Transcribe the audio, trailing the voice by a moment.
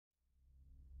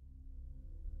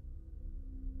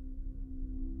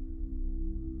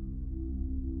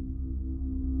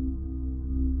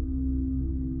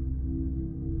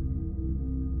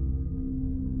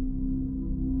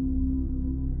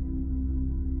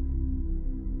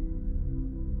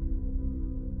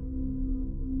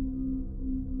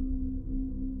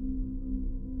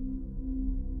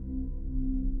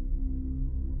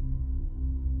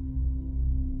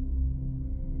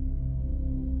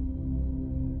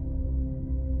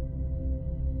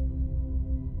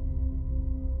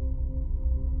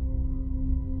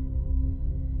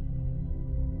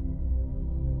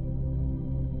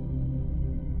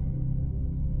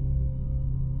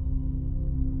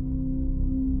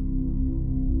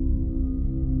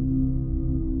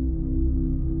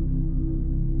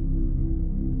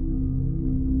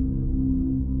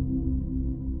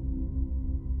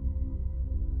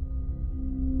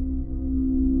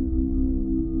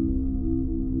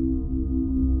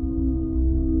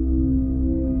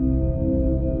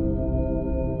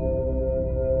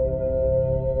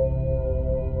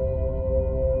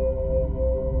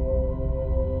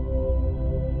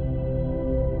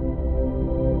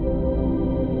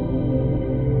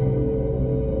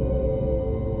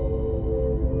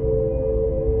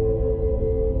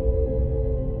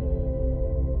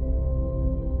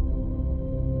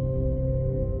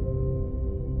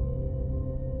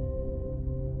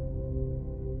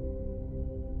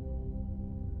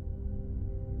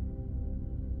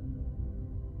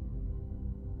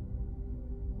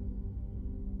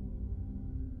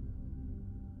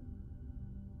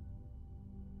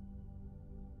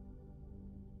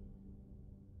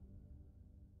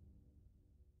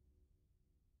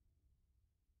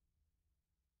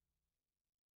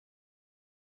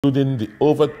including the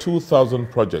over 2,000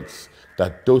 projects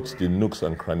that dot the nooks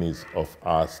and crannies of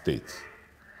our state.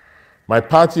 My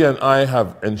party and I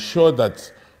have ensured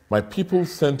that my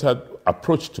people-centered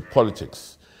approach to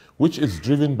politics, which is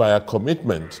driven by a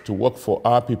commitment to work for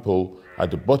our people at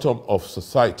the bottom of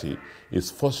society, is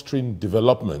fostering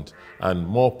development and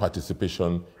more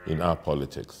participation in our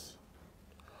politics.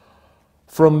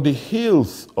 From the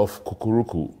hills of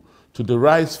Kukuruku to the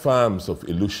rice farms of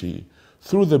Ilushi,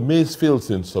 through the maize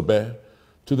fields in Sobe,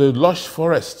 to the lush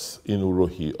forests in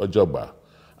Urohi, Ojoba,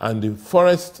 and the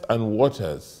forests and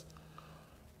waters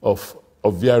of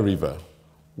Ovia River,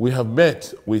 we have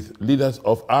met with leaders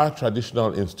of our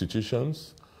traditional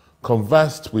institutions,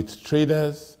 conversed with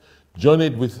traders,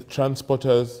 journeyed with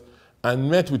transporters, and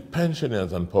met with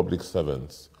pensioners and public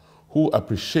servants who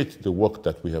appreciate the work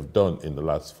that we have done in the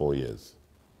last 4 years.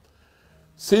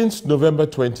 Since November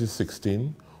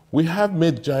 2016, we have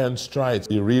made giant strides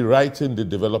in rewriting the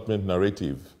development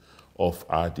narrative of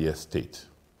our dear state.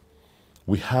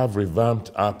 We have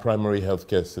revamped our primary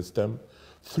healthcare system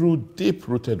through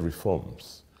deep-rooted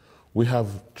reforms. We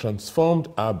have transformed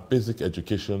our basic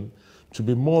education to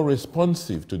be more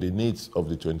responsive to the needs of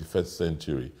the 21st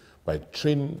century by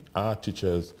training our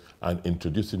teachers and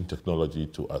introducing technology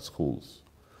to our schools.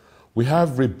 We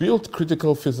have rebuilt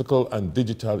critical physical and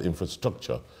digital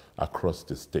infrastructure across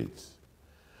the state.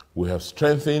 We have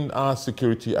strengthened our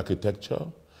security architecture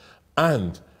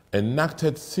and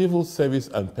enacted civil service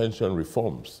and pension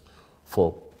reforms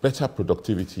for better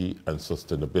productivity and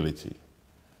sustainability,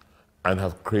 and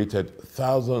have created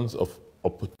thousands of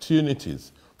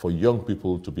opportunities for young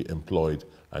people to be employed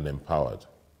and empowered.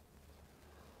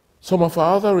 Some of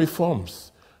our other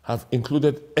reforms have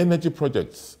included energy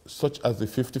projects such as the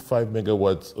 55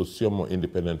 megawatts Osiomo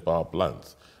Independent Power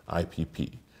Plant,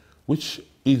 IPP, which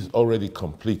is already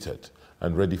completed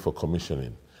and ready for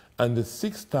commissioning, and the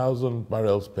 6,000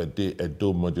 barrels per day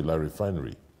Edo Modular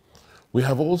Refinery. We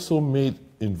have also made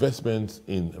investments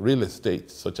in real estate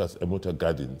such as Emota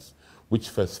Gardens, which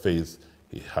first phase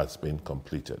has been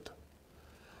completed.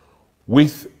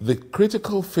 With the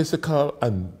critical physical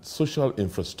and social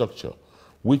infrastructure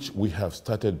which we have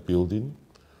started building,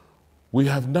 we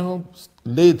have now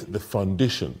laid the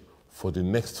foundation for the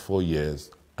next 4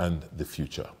 years and the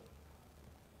future.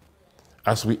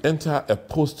 As we enter a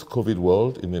post-COVID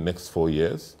world in the next 4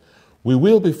 years, we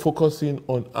will be focusing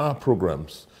on our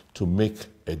programs to make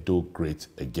Edo great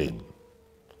again.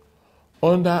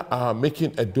 Under our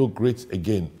Making Edo Great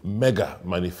Again mega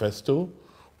manifesto,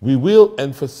 we will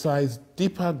emphasize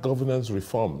deeper governance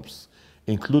reforms,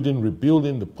 including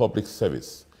rebuilding the public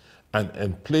service and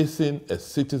emplacing a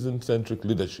citizen-centric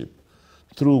leadership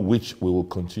through which we will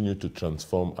continue to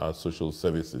transform our social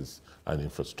services and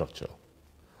infrastructure.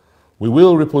 We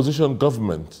will reposition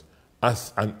government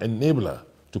as an enabler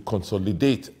to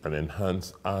consolidate and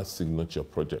enhance our signature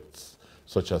projects,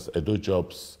 such as Edo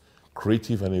Jobs,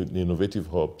 creative and innovative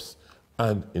hubs,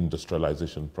 and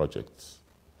industrialization projects.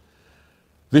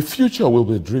 The future will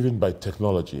be driven by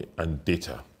technology and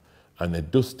data, and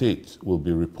Edo State will be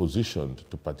repositioned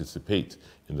to participate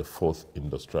in the fourth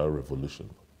industrial revolution.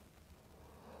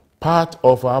 Part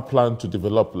of our plan to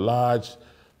develop large,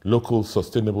 local,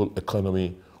 sustainable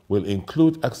economy will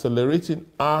include accelerating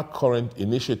our current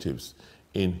initiatives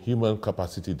in human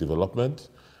capacity development,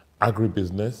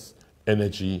 agribusiness,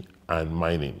 energy, and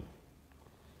mining.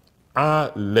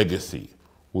 Our legacy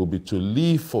will be to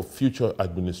leave for future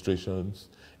administrations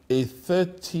a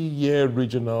 30-year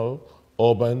regional,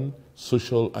 urban,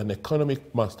 social, and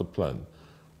economic master plan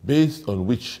based on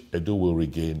which Edo will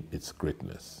regain its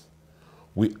greatness.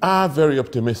 We are very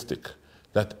optimistic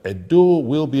that Edo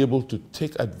will be able to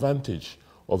take advantage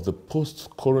of the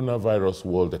post-coronavirus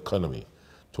world economy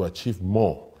to achieve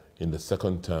more in the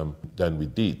second term than we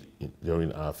did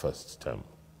during our first term.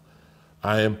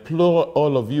 I implore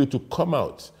all of you to come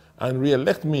out and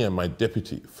re-elect me and my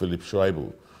deputy, Philip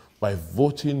Shuaibu, by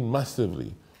voting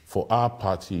massively for our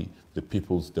party, the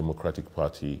People's Democratic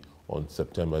Party, on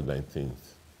September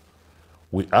 19th.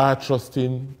 We are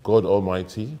trusting God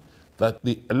Almighty that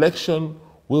the election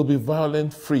will be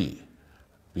violence-free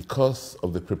because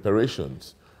of the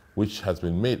preparations which has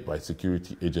been made by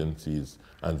security agencies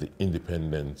and the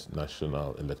Independent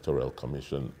National Electoral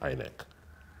Commission, INEC.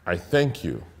 I thank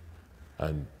you,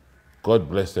 and God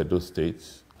bless Edo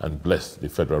State and bless the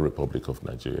Federal Republic of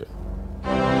Nigeria.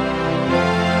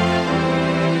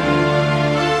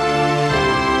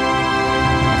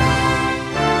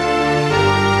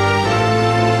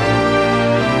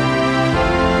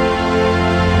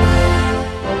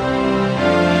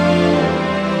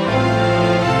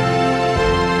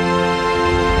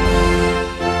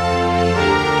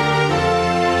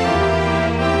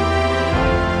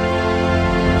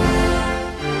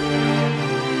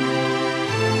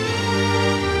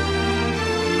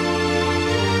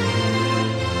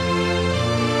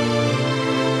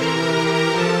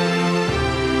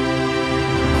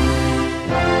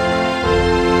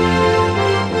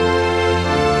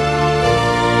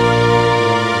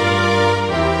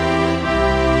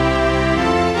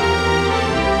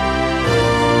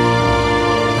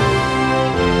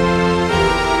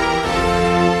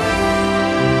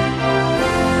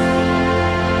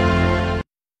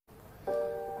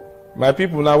 My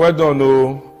people, now well done.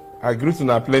 Oh, I greet you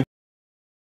now plenty.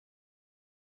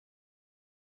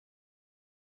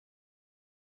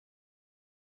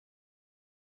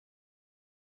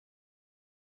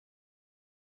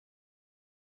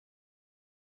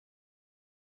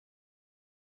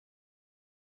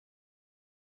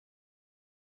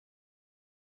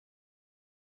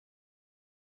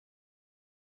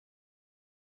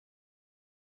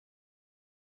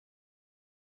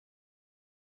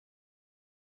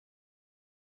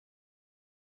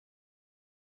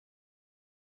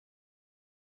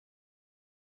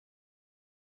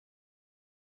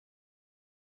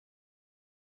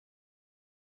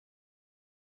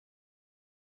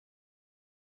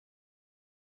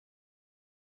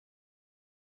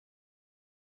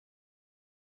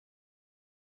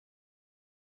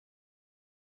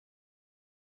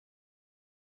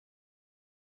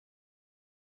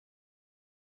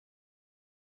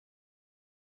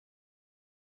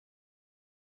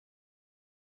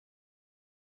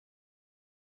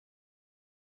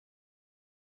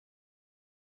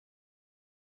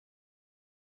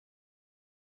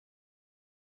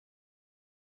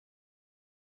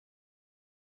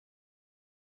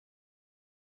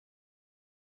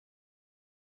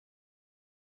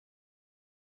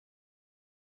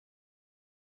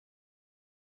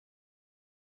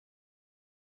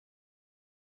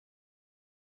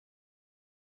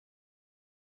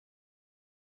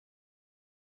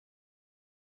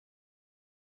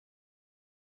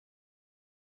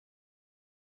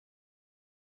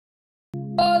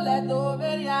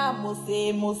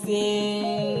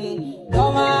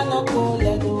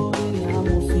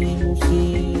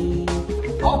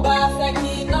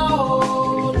 Obaseki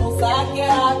no sake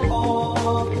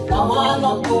akon.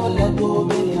 Tawano kole do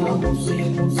me muse.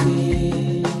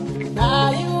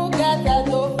 Now you get the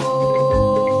dofo.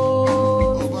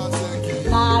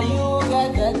 Now you get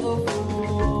the dofo.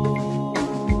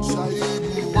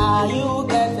 Now you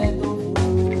get the dofo.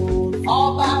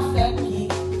 Obaseki.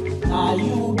 Now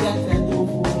you get the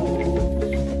dofo.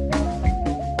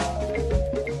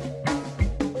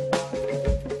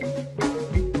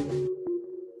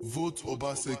 Vote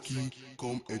Obaseki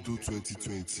come Edo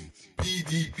 2020.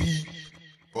 PDP,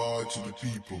 power to the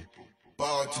people.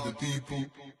 Power to the people.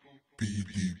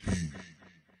 PDP.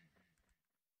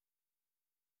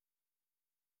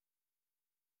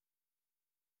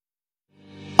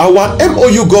 Our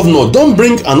MOU governor don't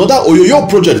bring another Oyoyo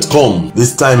project come.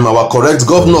 This time our correct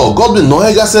governor Godwin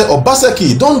Nohegase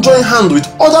Obaseki don't join hand with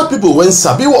other people when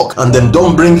sabi work and them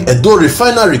don't bring Edo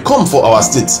refinery come for our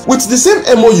state. With the same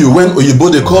MOU when Oyibo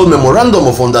they call Memorandum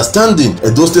of Understanding,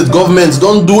 Edo state government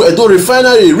don't do Edo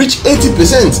refinery reach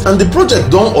 80% and the project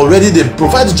don't already they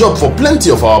provide job for plenty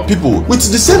of our people. With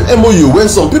the same MOU when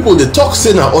some people they talk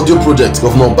say na audio project,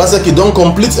 Governor Obaseki don't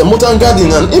complete Emotan Garden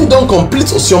and him don't complete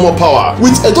Osiomo Power.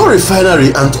 With Edo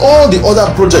refinery and all the other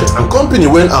projects and company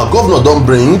when our governor don't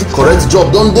bring correct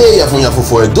job don't dey yafu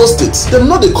for Edo state. Them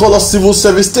not they call us civil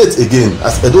service state again,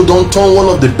 as Edo don't turn one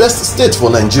of the best states for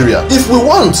Nigeria. If we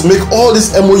want to make all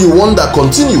this MOU wonder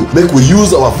continue, make we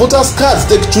use our voters cards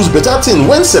take choose better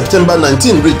thing when September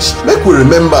 19 reach. Make we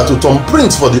remember to turn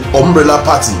print for the umbrella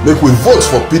party. Make we vote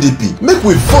for PDP. Make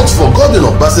we vote for Godwin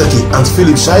Obaseki and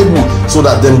Philip Shaibu so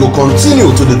that them go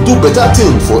continue to do better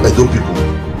thing for Edo people.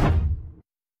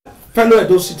 Fellow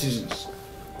Edo citizens,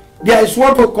 there is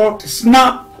what we call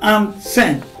snap and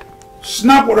send.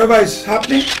 Snap whatever is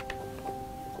happening,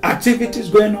 activities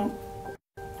going on,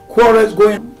 quarrels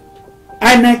going on,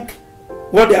 INEC,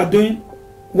 what they are doing,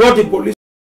 what the police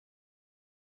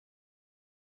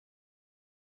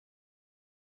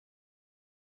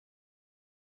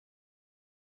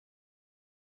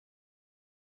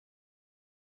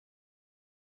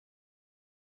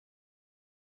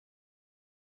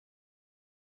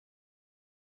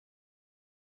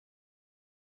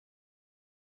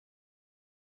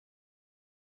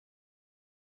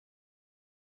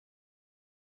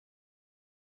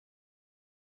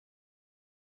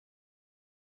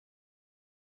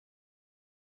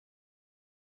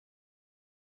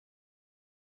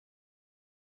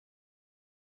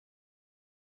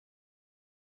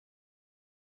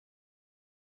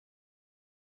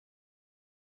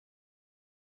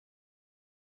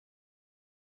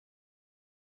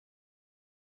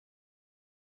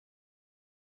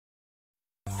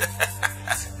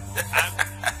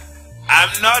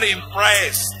I'm not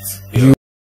impressed.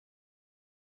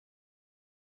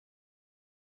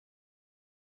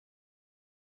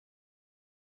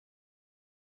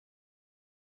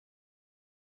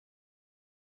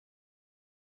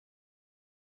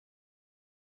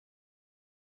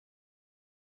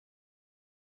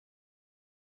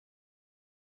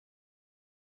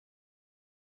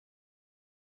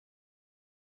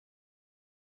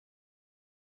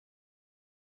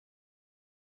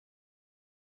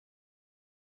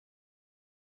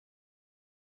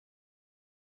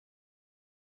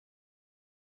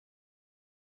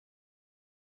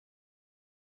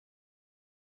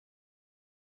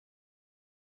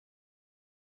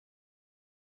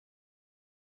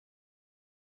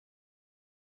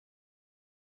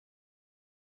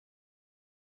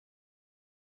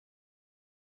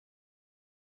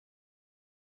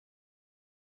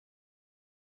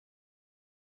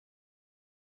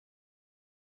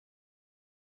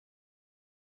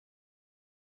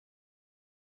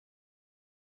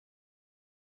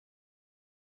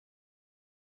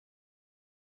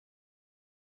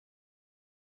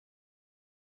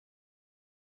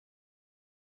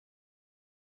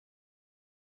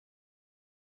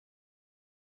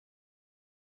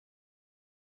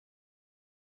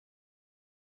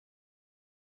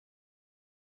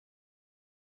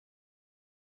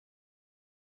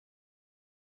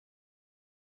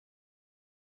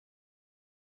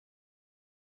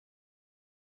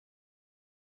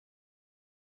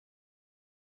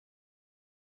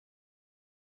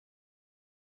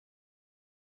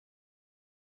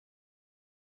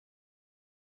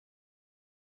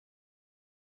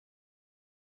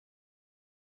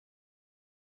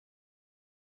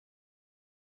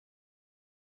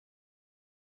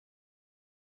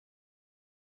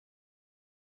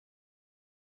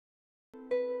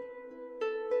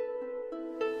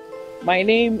 My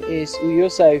name is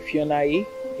Uyosa Ifionai,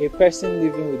 a person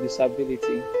living with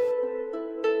disability.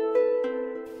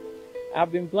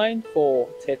 I've been blind for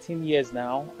 13 years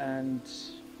now, and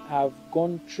I've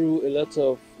gone through a lot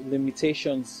of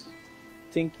limitations,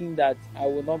 thinking that I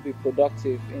will not be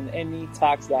productive in any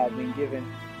task that I've been given.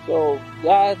 So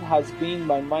that has been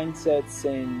my mindset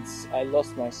since I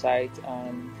lost my sight,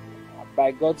 and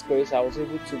by God's grace, I was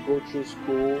able to go through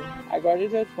school. I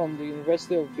graduated from the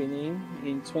University of Benin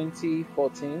in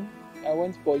 2014. I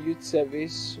went for youth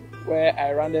service, where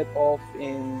I rounded off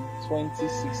in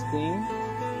 2016.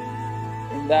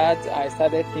 In that, I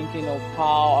started thinking of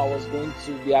how I was going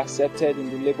to be accepted in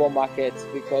the labor market,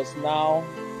 because now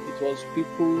it was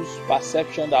people's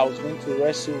perception that I was going to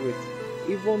wrestle with.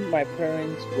 Even my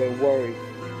parents were worried.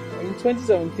 In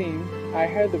 2017, I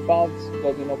heard about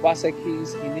Godwin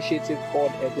Obaseki's initiative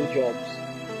called Edo Jobs.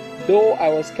 Though I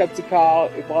was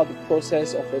skeptical about the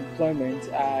process of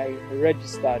employment, I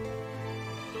registered.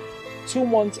 2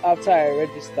 months after I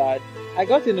registered, I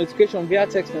got a notification via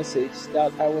text message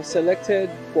that I was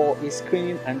selected for a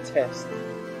screening and test.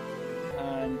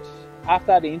 And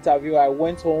after the interview, I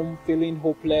went home feeling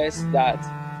hopeless that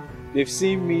they've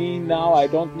seen me, now I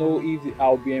don't know if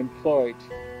I'll be employed.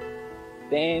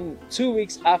 Then 2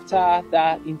 weeks after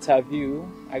that interview,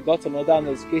 I got another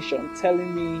notification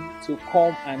telling me to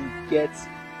come and get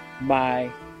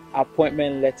my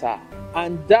appointment letter.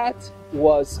 And that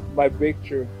was my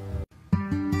breakthrough. I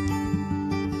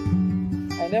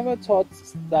never thought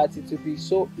that it would be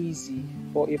so easy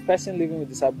for a person living with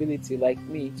disability like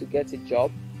me to get a job.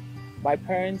 My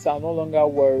parents are no longer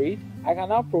worried. I can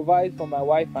now provide for my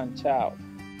wife and child.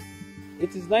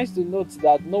 It is nice to note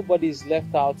that nobody is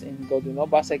left out in Godwin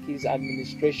Obaseki's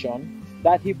administration,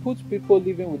 that he puts people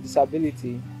living with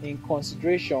disability in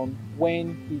consideration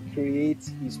when he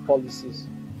creates his policies.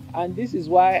 And this is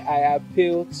why I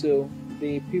appeal to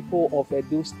the people of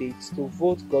Edo State to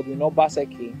vote Godwin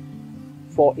Obaseki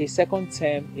for a second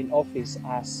term in office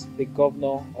as the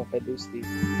governor of Edo State.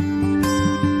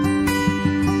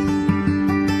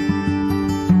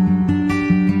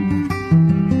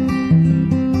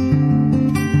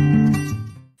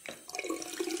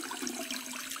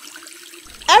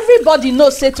 Everybody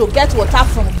knows say to get water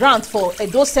from ground for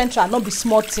Edo Central no be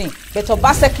small thing, but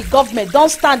Obaseki government don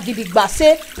stand gidigba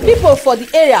say people for the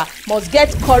area must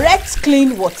get correct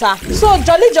clean water. So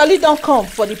jolly don come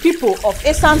for the people of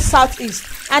Esan Southeast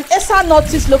and Esan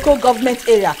Northeast local government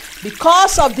area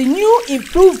because of the new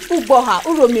improved Ugboha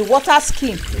Uromi water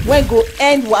scheme wey go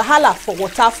end wahala for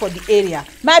water for the area.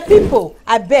 My people,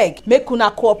 abeg make una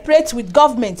cooperate with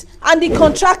government and the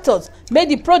contractors make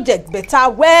the project better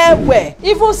well.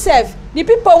 Even sef the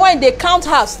people wey dey count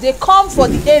house dey come for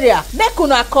the area, make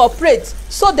una cooperate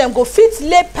so dem go fit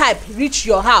lay pipe reach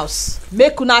your house.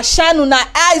 Make una shine una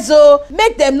eyes o,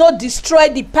 make dem no destroy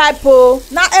the pipe o.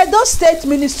 Na Edo State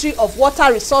Ministry of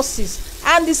Water Resources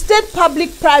and the State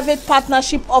Public-Private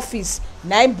Partnership Office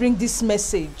na im bring this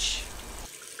message.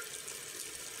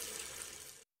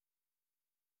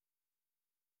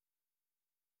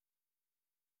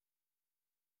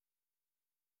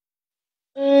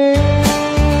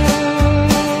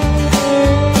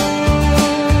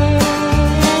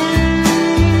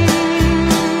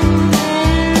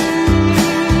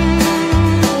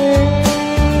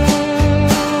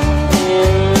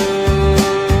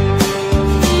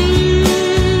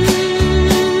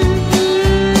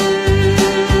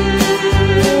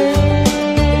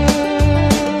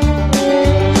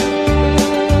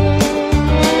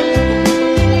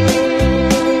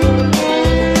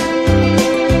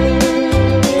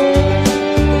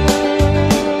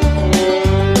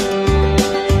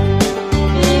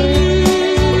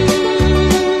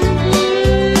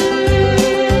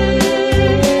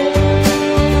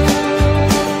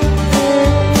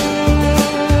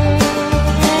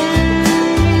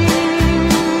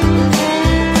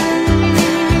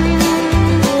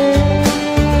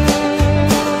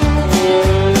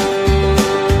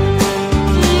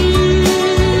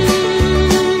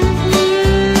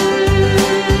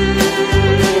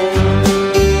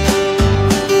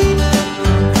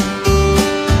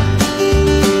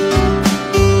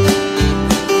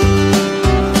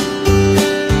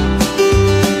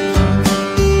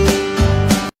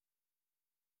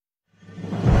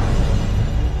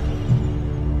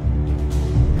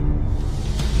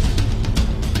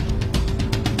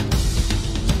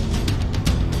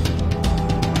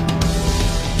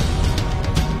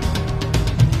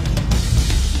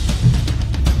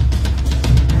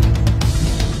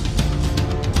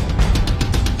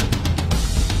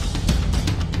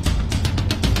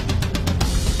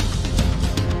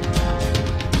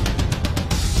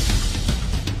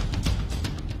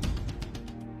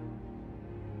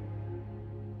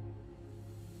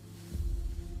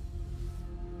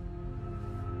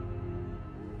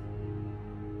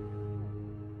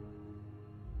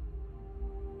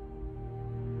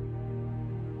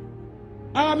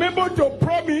 I am able to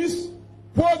promise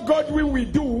what God will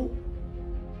do,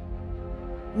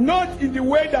 not in the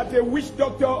way that a witch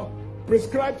doctor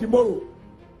prescribed tomorrow,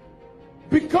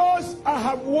 because I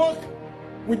have worked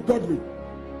with Godwin.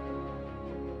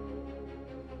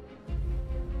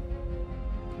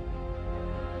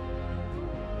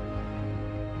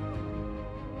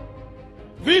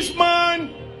 This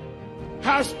man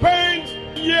has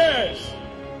spent years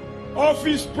of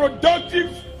his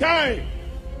productive time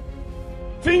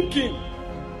thinking,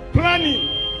 planning,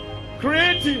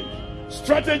 creating,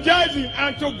 strategizing,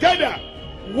 and together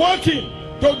working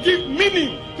to give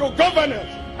meaning to governance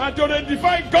and to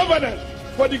redefine governance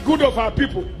for the good of our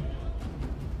people.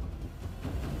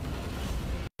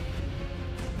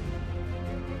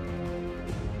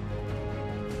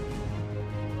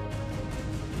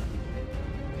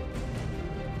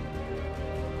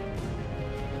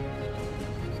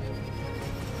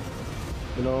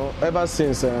 You know, ever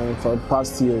since for the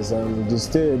past years,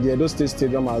 the Edo State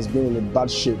Stadium has been in a bad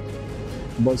shape.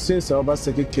 But since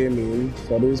Obaseki came in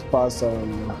for these past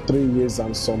 3 years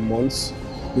and some months,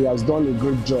 he has done a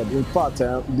great job. In fact,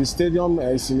 the stadium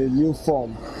is in a new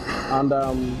form. And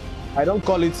I don't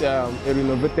call it a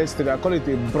renovated stadium, I call it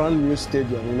a brand new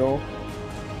stadium, you know.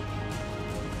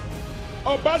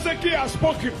 Obaseki has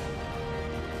spoken.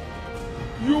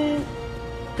 You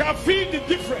can feel the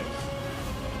difference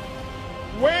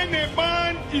when a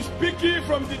man is speaking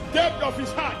from the depth of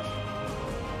his heart,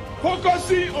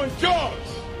 focusing on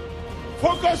jobs,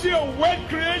 focusing on wealth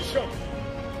creation,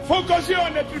 focusing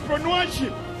on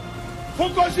entrepreneurship,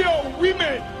 focusing on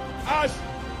women as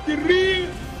the real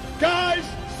guys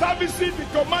servicing the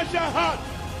commercial heart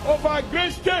of our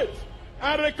great state,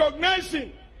 and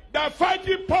recognizing that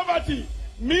fighting poverty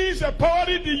means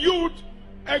empowering the youth,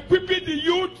 equipping the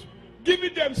youth,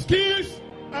 giving them skills,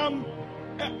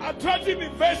 attracting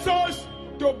investors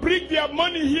to bring their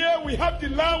money here. We have the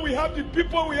land, we have the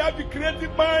people, we have the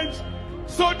creative minds,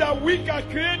 so that we can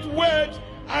create wealth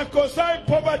and consign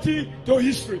poverty to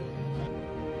history.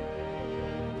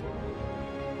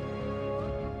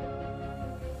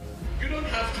 You don't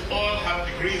have to all have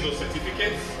degrees or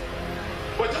certificates,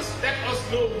 but just let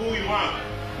us know who you are,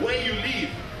 where you live,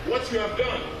 what you have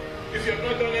done. If you have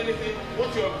not done anything,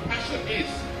 what your passion is.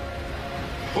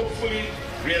 Hopefully,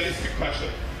 realistic passion.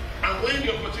 And when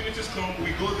the opportunities come,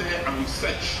 we go there and we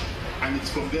search. And it's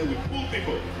from there we pull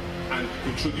people and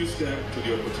introduce them to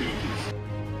the opportunities.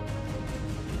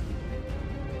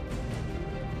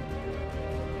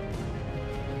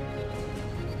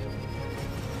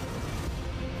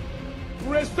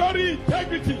 Restoring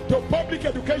integrity to public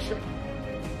education,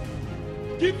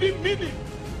 giving meaning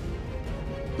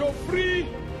to free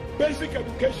basic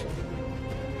education,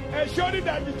 ensuring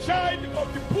that the child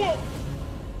of the poor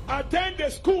attend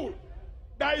a school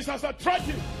that is as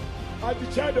attractive as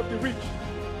the child of the rich.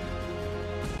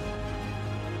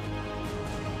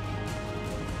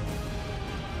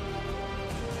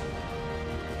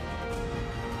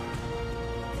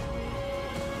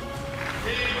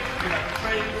 We have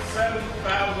trained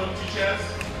 7,000 teachers,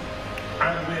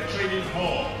 and we're training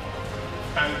more.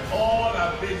 And all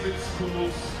our basic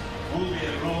schools will be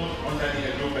enrolled under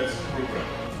the Obaseki program.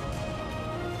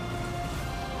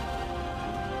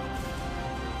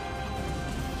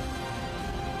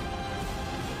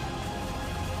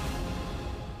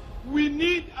 We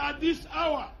need at this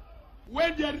hour,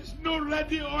 when there is no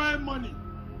ready oil money,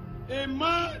 a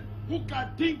man who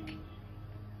can think,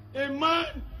 a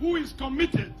man who is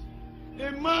committed,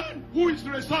 a man who is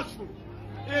resourceful,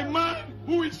 a man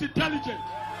who is intelligent,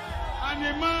 and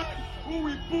a man who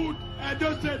will put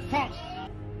Edo State first.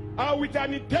 And with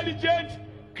an intelligent,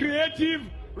 creative,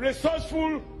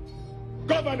 resourceful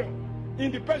governor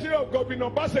in the person of Governor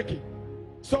Obaseki,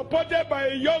 supported by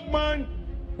a young man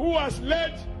who has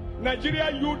led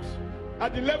Nigerian youth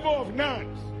at the level of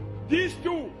NANS. These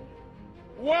two,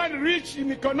 one rich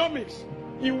in economics,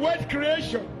 in wealth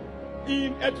creation,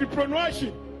 in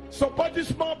entrepreneurship, supporting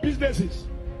small businesses.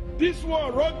 This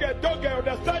one, rugged, dogged,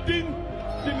 understanding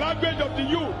the language of the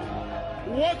youth,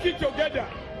 working together.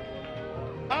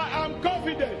 I am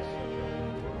confident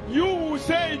you will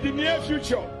say in the near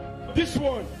future, this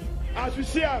one, as we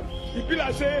see him, the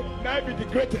pillar say, now be the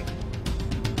greatest.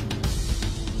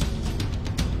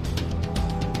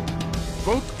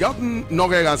 Vote Gordon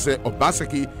Norerase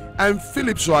Obaseki and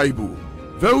Philip Swaibu.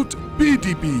 Vote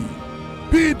PDP.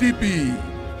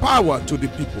 PDP. Power to the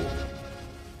people.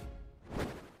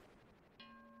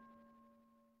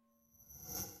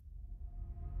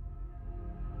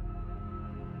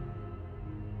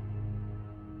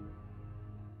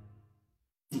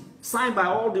 Signed by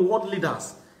all the world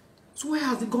leaders. So where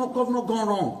has the governor gone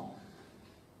wrong?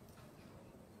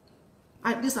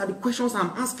 These are the questions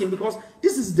I'm asking, because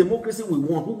this is democracy we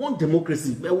want. We want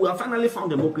democracy. We have finally found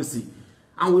democracy.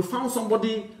 And we found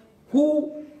somebody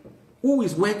who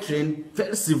is well trained,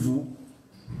 very civil.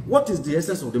 What is the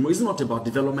essence of democracy? It's not about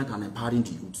development and empowering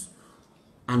the youth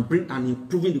and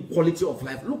improving the quality of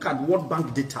life. Look at World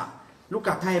Bank data. Look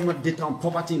at IMF data on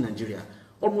poverty in Nigeria.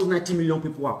 Almost 90 million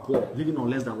people are poor, living on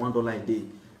less than $1 a day.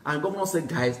 And government said,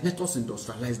 guys, let us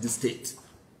industrialize the state.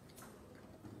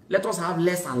 Let us have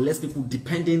less and less people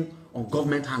depending on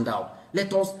government handout.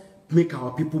 Let us make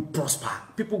our people prosper.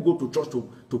 People go to church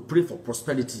to pray for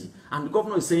prosperity. And the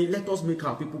governor is saying, let us make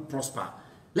our people prosper.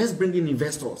 Let's bring in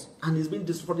investors. And it's been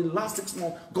this for the last 6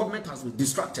 months. Government has been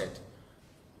distracted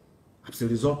as a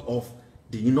result of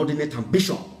the inordinate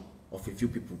ambition of a few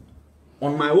people.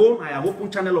 On my own, I have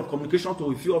opened channel of communication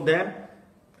to a few of them,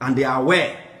 and they are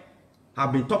aware.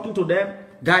 I've been talking to them.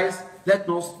 Guys, let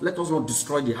us not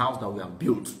destroy the house that we have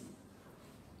built.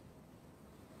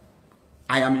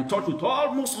 I am in touch with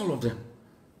almost all of them,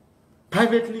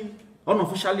 privately,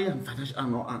 unofficially, and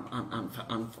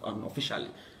officially.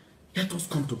 Let us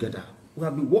come together. We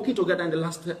have been working together in the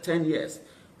last 10 years.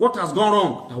 What has gone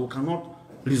wrong that we cannot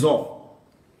resolve?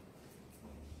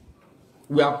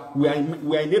 We are in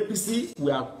APC.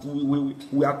 We are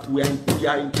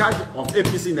in charge of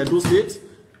APC in Edo State.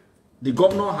 The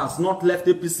governor has not left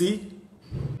APC.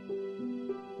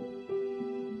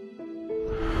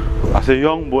 As a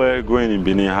young boy growing in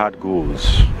Benin, I had goals.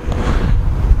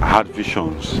 I had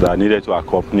visions that I needed to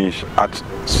accomplish at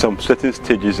some certain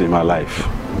stages in my life.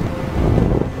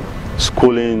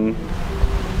 Schooling,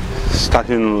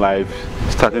 starting life,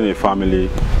 starting a family,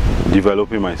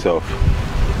 developing myself.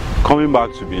 Coming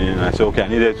back to Benin, I said, okay, I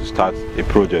needed to start a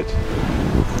project,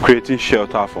 creating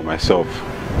shelter for myself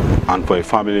and for a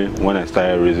family. When I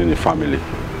started raising a family,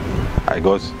 I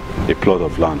got a plot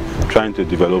of land, trying to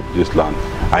develop this land.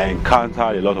 I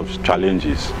encountered a lot of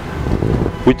challenges,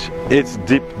 which ate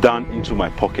deep down into my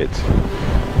pocket.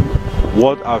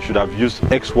 What I should have used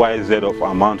XYZ of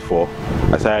amount for,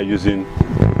 I started using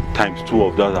 ×2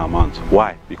 of that amount.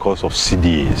 Why? Because of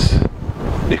CDAs.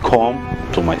 They come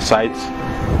to my site,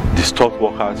 disturb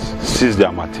workers, seize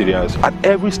their materials at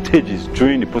every stage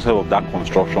during the process of that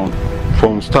construction,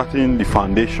 from starting the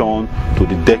foundation to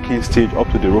the decking stage up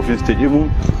to the roofing stage.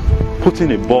 Even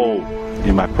putting a bulb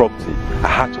in my property, I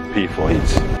had to pay for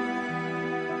it.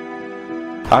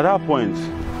 At that point,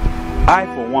 I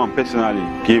for one personally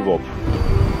gave up.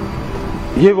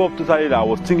 Gave up totally. That I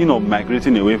was thinking of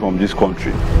migrating away from this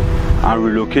country and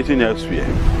relocating elsewhere,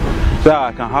 so that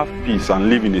I can have peace and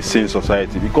live in a sane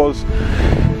society, because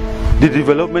the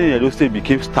development in Edo State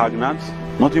became stagnant.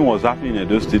 Nothing was happening in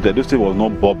Edo State. Edo State was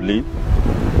not bubbling.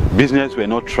 Business were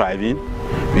not thriving,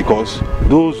 because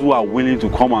those who are willing to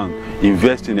come and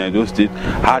invest in Edo State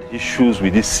had issues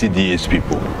with these CDAs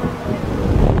people.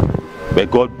 But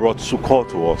God brought Sukkot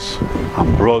to us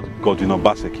and brought Godwin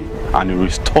Obaseki, and He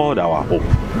restored our hope.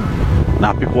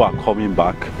 Now people are coming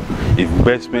back.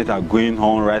 Investments are going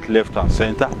on right, left and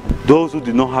center. Those who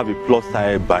did not have a plot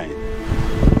started buying.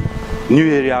 New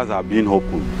areas are being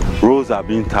opened, roads are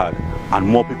being tarred, and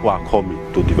more people are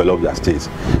coming to develop their states.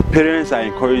 Parents are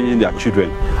encouraging their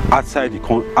children outside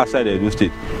the Edo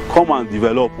State, come and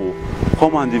develop, oh,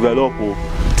 come and develop, oh.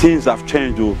 Things have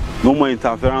changed, oh. No more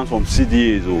interference from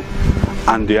CDAs, oh.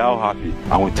 And they are happy,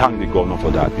 and we thank the governor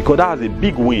for that, because that was a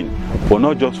big win, for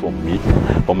not just for me,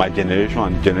 but my generation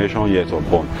and the generation yet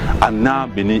unborn. And now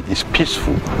Benin is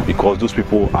peaceful because those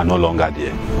people are no longer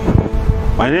there.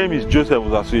 My name is Joseph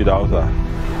Osasui Dausa.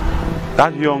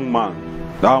 That young man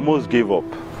that almost gave up,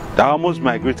 that almost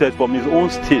migrated from his own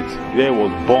state where he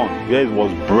was born, where he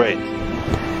was bred,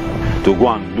 to go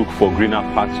and look for greener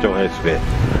pasture elsewhere.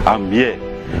 I'm here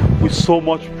with so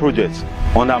much projects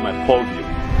under my purview.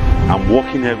 I'm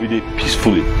working every day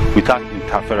peacefully without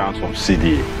interference from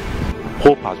CDA.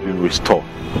 Hope has been restored.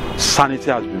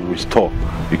 Sanity has been restored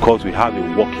because we have a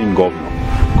working governor,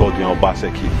 Godwin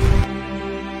Obaseki.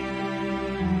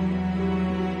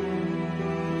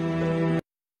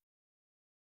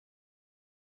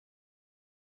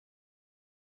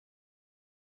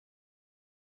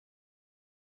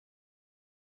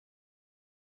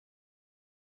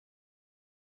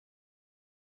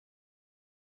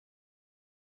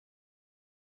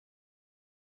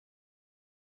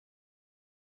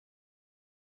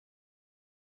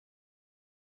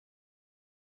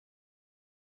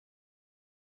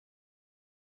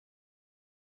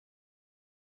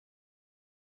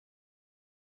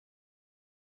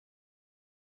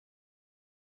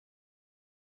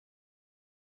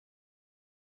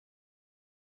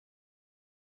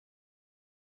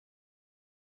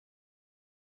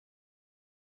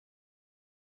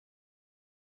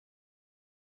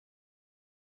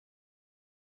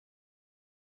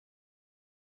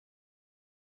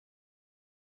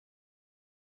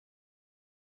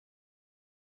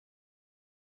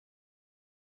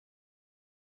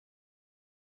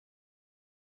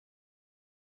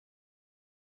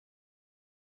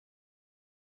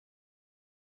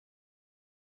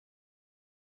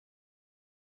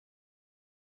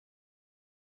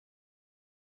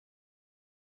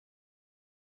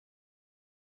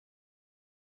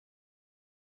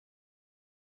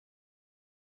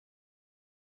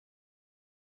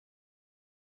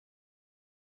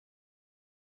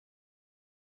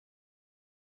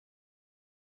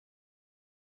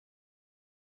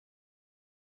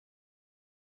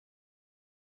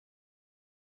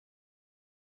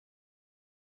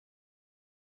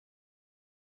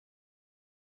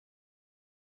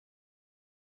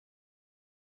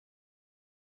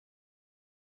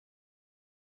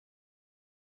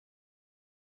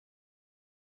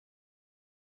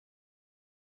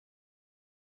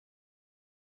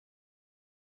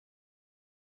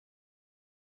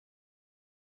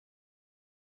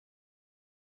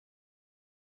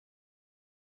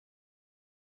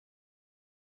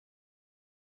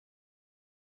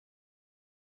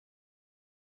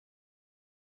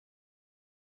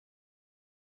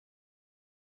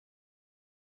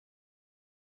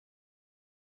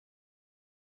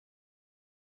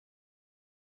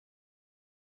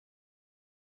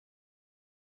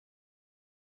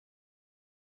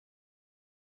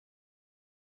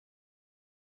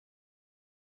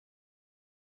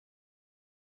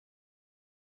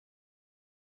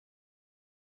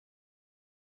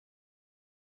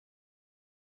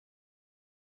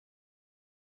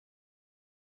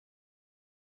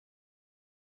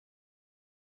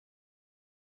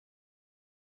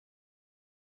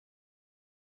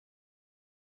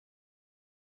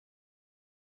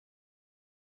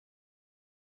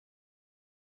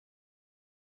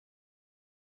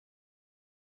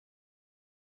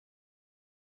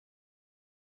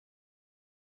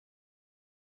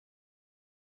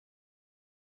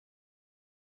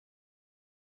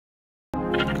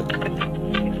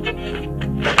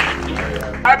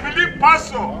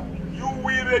 Pastor, you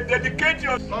will rededicate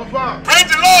yourself. Praise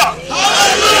the Lord.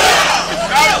 Hallelujah.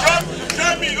 Now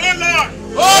tell me, oh Lord.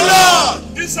 Oh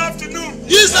Lord. This afternoon.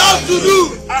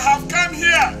 I have come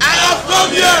here.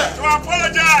 To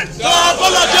apologize.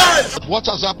 What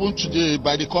has happened today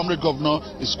by the comrade governor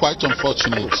is quite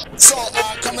unfortunate. So,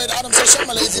 Comrade Adam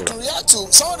Soshamale, if you can react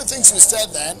to some of the things we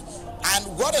said then,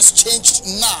 and what has changed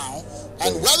now,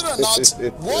 and whether or not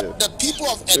what the people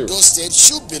of Edo State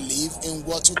should believe in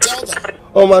what you tell them.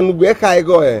 Oh man, where can I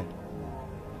go?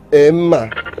 Emma,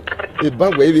 the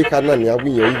bank where we can win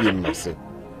your massive.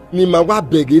 Nima wa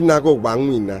begi na go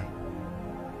wangwina.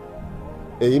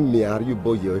 Me are you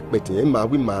boy you're expecting? Emma,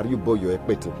 we marry you boy you're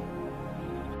expecting.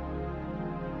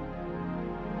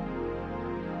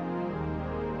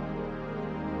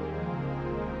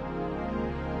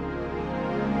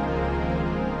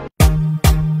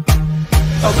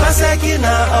 Obaseki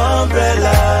na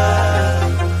umbrella,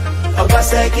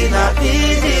 Obaseki na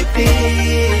PDP.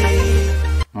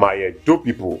 My Edo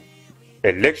people,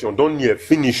 election don't near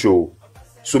finish oh.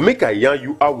 So make I yarn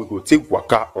you how we go take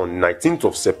waka on 19th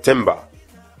of September.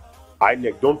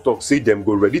 INEC don't talk say them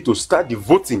go ready to start the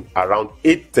voting around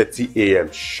 8:30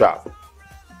 AM sharp.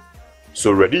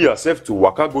 So ready yourself to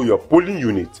waka go your polling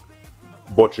unit.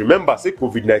 But remember say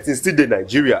COVID-19 still in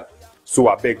Nigeria. So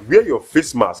I beg wear your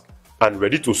face mask and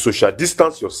ready to social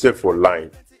distance yourself for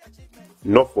line.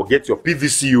 Not forget your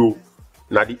PVCO.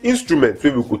 Now the instrument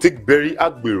where we could take bury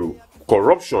Agbero,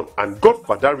 corruption and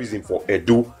godfatherism for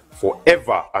Edo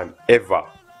forever and ever.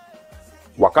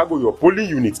 Waka go your polling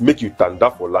unit make you tanda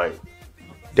for line.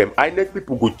 Them INEC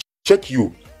people go check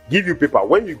you, give you paper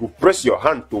when you go press your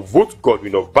hand to vote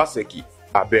Godwin Obaseki.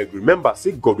 I beg remember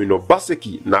say Godwin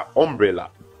Obaseki na umbrella.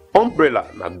 Umbrella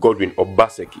na Godwin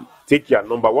Obaseki. Take your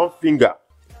number one finger,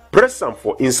 press them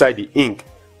for inside the ink,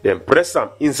 then press them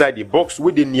inside the box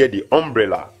where they near the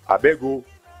umbrella. I beg you,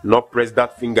 not press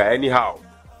that finger anyhow.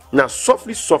 Now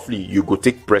softly you go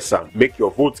take press them. Make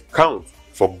your vote count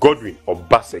for Godwin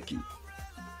Obaseki.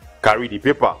 Carry the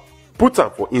paper, put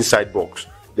them for inside box,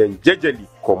 then jejely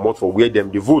come out for where them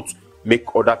the vote. Make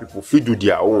other people feel do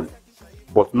their own.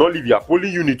 But not leave your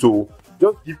polling unit oh,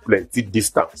 just give plenty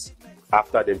distance.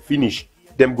 After them finish,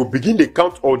 them go begin to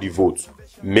count all the votes.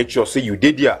 Make sure say you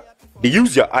did there. They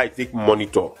use your eye take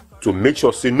monitor to make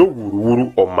sure say no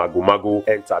wuru or mago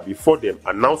enter before them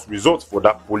announce results for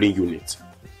that polling unit.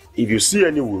 If you see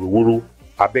any wuru,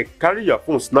 I beg carry your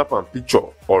phone, snap and picture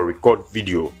or record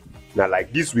video. Now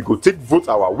like this we go take vote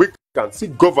our week and see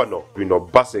Governor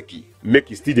Obaseki make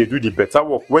he still they do the better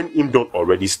work when him don't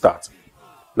already start.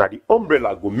 Now the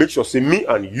umbrella go make sure say me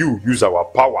and you use our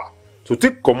power to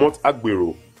take comot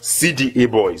Agbero, CDA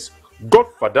boys,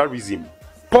 godfatherism,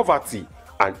 poverty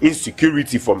and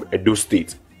insecurity from Edo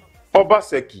State.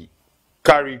 Obaseki,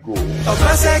 carry go.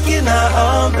 Obaseki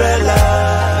na umbrella,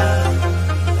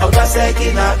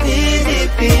 Obaseki na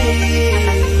PDP,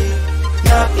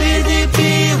 na PDP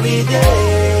we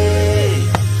dey.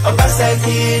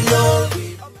 Obaseki no.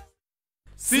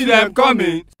 See them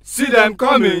coming.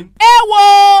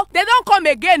 Ewo! They don't come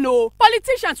again, oh.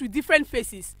 Politicians with different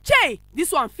faces. Che,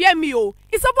 this one fear me, oh.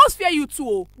 It's supposed to fear you too,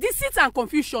 oh. Deceit and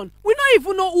confusion. We don't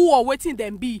even know who or waiting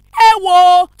them be.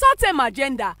 Ewo! Totem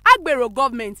agenda. Agbero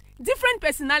government. Different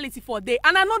personality for day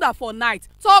and another for night.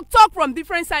 Talk from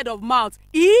different side of mouth.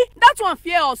 That one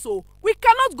fear also. We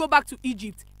cannot go back to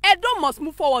Egypt. Edo must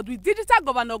move forward with digital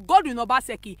governor Godwin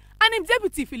Obaseki and his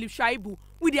deputy Philip Shaibu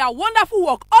with their wonderful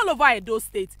work all over Edo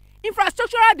State.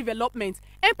 Infrastructural development,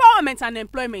 empowerment and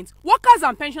employment, workers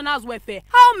and pensioners welfare.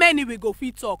 How many we go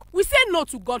fit talk? We say no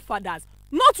to godfathers,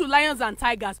 no to lions and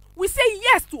tigers. We say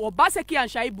yes to Obaseki and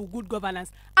Shaibu good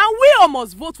governance. And we all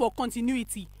must vote for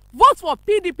continuity. Vote for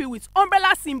PDP with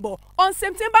umbrella symbol on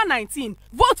September 19.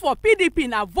 Vote for PDP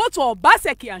now. Vote for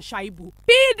Obaseki and Shaibu.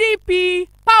 PDP,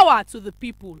 power to the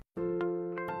people.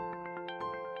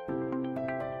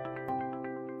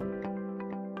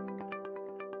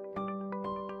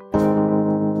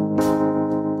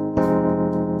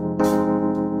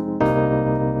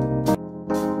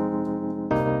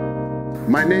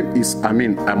 My name is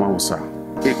Amin Amausa,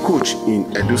 a coach in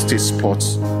Edo State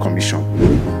Sports Commission.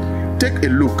 Take a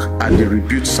look at the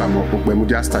rebuilt Samuel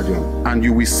Ogbemudia Stadium and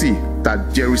you will see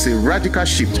that there is a radical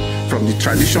shift from the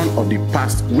tradition of the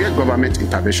past where government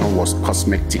intervention was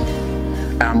cosmetic.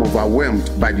 I am overwhelmed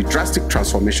by the drastic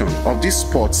transformation of this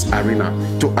sports arena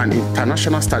to an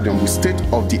international stadium with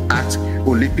state-of-the-art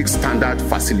Olympic standard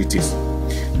facilities.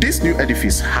 This new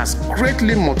edifice has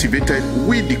greatly motivated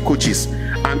we the coaches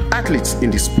and athletes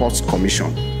in the Sports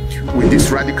Commission. With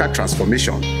this radical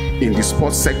transformation in the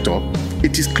sports sector,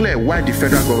 it is clear why the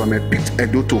federal government picked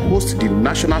Edo to host the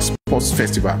National Sports Sports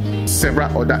Festival,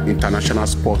 several other international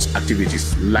sports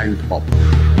activities lined up.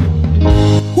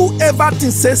 Whoever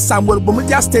thinks says Samuel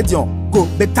Bomedia Stadium go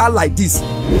better like this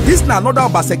na another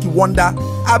Obaseki wonder.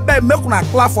 I bet make una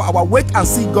clap for our wait and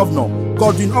see governor,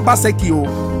 Godwin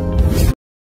Obaseki.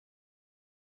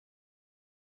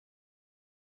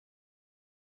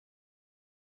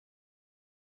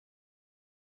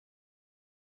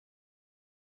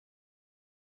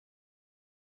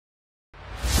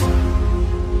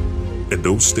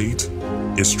 Edo State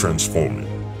is transforming.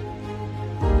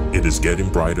 It is getting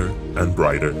brighter and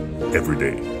brighter every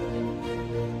day.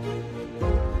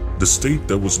 The state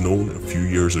that was known a few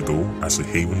years ago as a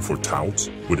haven for touts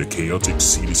with a chaotic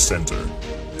city center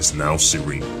is now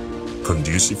serene,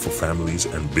 conducive for families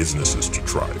and businesses to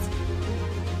thrive.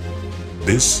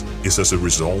 This is as a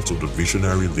result of the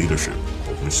visionary leadership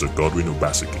of Mr. Godwin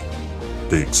Obaseki,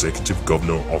 the executive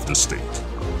governor of the state.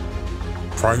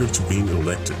 Prior to being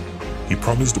elected, he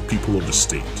promised the people of the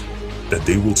state that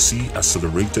they will see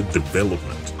accelerated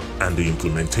development and the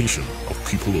implementation of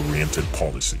people-oriented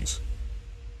policies.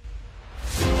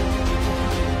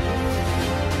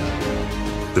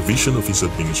 The vision of his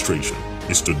administration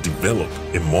is to develop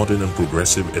a modern and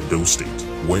progressive Edo State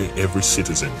where every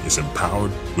citizen is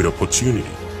empowered with opportunity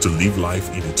to live life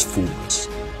in its fullness.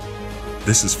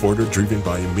 This is further driven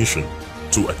by a mission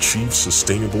to achieve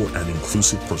sustainable and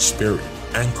inclusive prosperity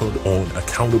anchored on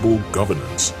accountable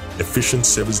governance, efficient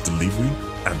service delivery,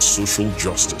 and social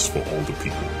justice for all the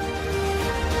people.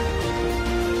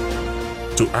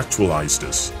 To actualize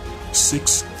this,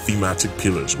 6 thematic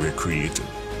pillars were created: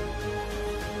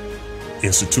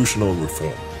 institutional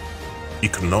reform,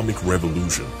 economic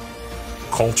revolution,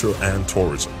 culture and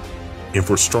tourism,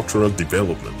 infrastructural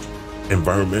development,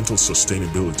 environmental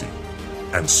sustainability,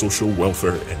 and social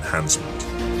welfare enhancement.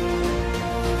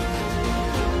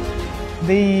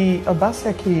 The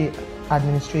Obaseki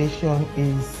administration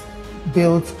is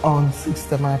built on 6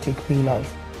 thematic pillars.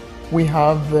 We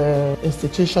have the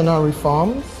institutional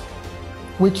reforms,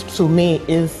 which to me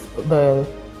is the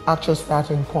actual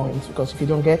starting point, because if you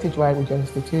don't get it right with your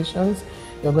institutions,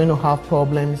 you're going to have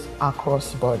problems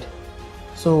across the board.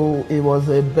 So it was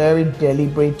a very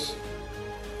deliberate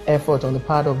effort on the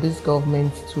part of this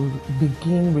government to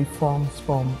begin reforms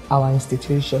from our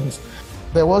institutions.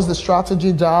 There was the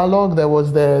strategy dialogue, there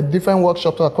was the different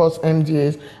workshops across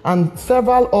MDAs, and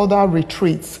several other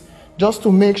retreats just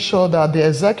to make sure that the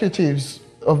executives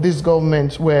of this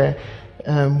government were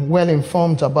well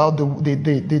informed about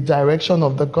the direction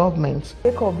of the government.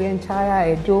 Of the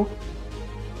entire Edo.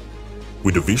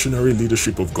 With the visionary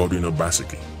leadership of Godwin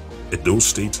Obaseki, Edo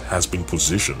State has been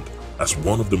positioned as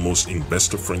one of the most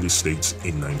investor-friendly states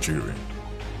in Nigeria.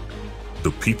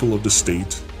 The people of the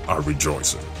state are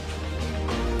rejoicing.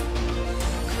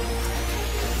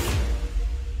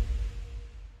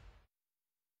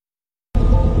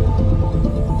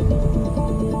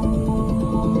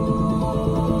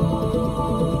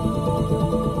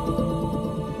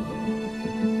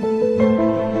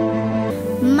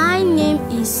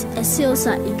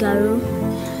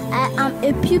 I am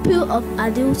a pupil of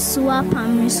Adilsuwa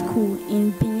Primary School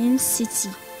in Benin City.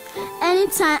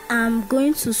 Anytime I am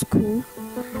going to school,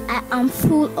 I am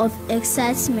full of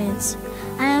excitement.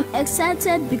 I am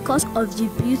excited because of the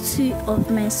beauty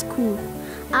of my school.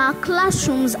 Our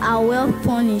classrooms are well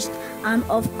furnished, and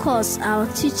of course our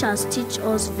teachers teach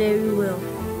us very well.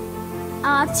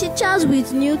 Our teachers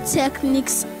with new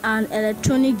techniques and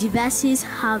electronic devices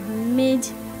have made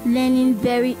learning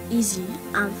very easy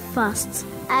and fast.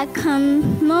 I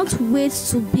cannot wait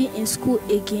to be in school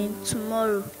again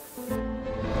tomorrow.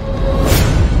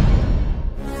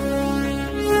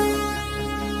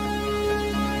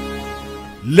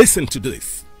 Listen to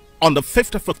this. On the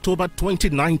 5th of October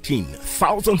 2019,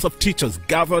 thousands of teachers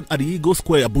gathered at the Eagle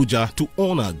Square, Abuja to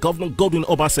honor Governor Godwin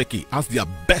Obaseki as their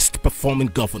best performing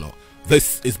governor.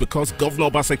 This is because Governor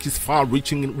Obaseki's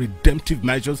far-reaching redemptive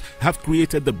measures have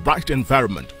created the bright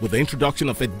environment with the introduction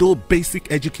of Edo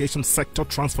Basic Education Sector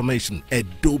Transformation,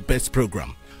 Edo Best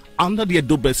Program. Under the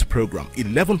Edo Best Program,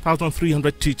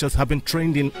 11,300 teachers have been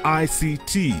trained in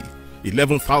ICT.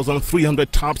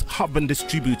 11,300 tabs have been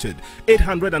distributed,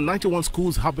 891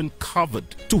 schools have been covered,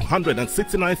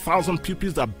 269,000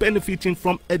 pupils are benefiting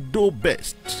from Edo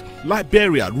Best.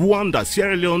 Liberia, Rwanda,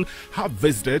 Sierra Leone have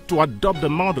visited to adopt the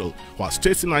model, while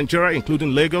states in Nigeria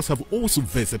including Lagos have also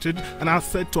visited and are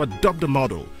said to adopt the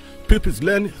model. Pupils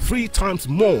learn 3 times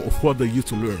more of what they used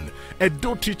to learn.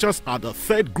 Edo teachers are the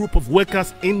 3rd group of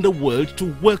workers in the world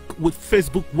to work with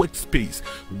Facebook Workspace.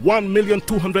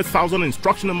 1,200,000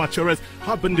 instructional materials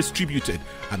have been distributed,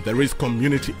 and there is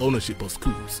community ownership of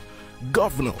schools.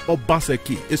 Governor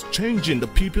Obaseki is changing the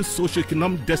people's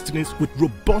socio-economic destinies with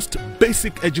robust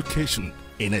basic education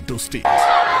in Edo State.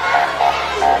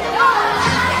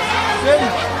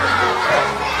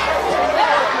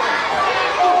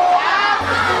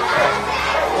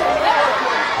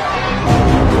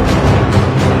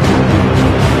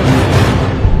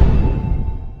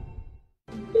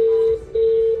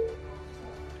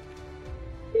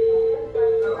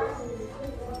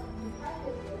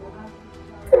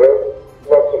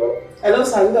 Hello,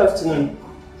 sir. Good afternoon.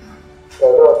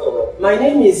 Good afternoon. My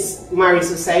name is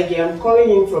Maris Osaigi. I'm calling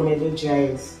in from Edo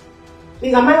GIS.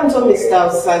 Please, am I on to Mr.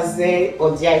 Osaze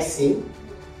Odiaisi?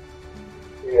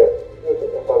 Yes.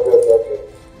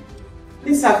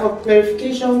 Please, sir, for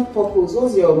clarification purpose,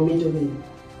 what's your middle name?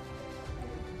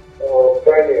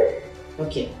 Daniel.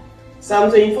 Okay. So I'm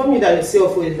to inform you that the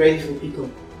CFO is ready for pickup.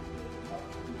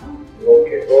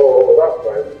 Okay. Oh, that's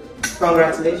fine.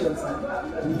 Congratulations, sir.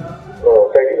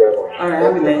 Oh, thank you very much. Alright,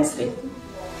 have a nice day.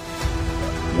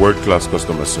 World-class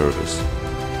customer service,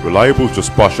 reliable to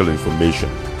partial information,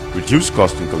 reduced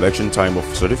cost and collection time of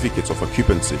certificates of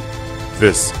occupancy.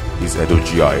 This is Edo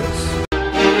GIS.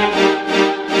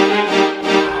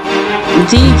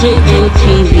 DJM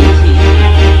TV.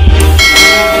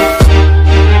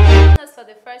 For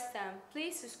the first time,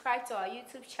 please subscribe to our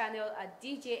YouTube channel at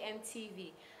DJM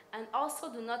TV, and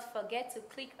also do not forget to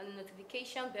click on the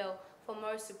notification bell for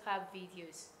more superb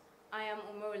videos. I am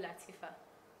Umaru Latifa.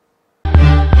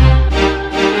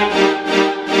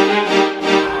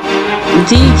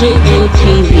 DJM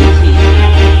TV.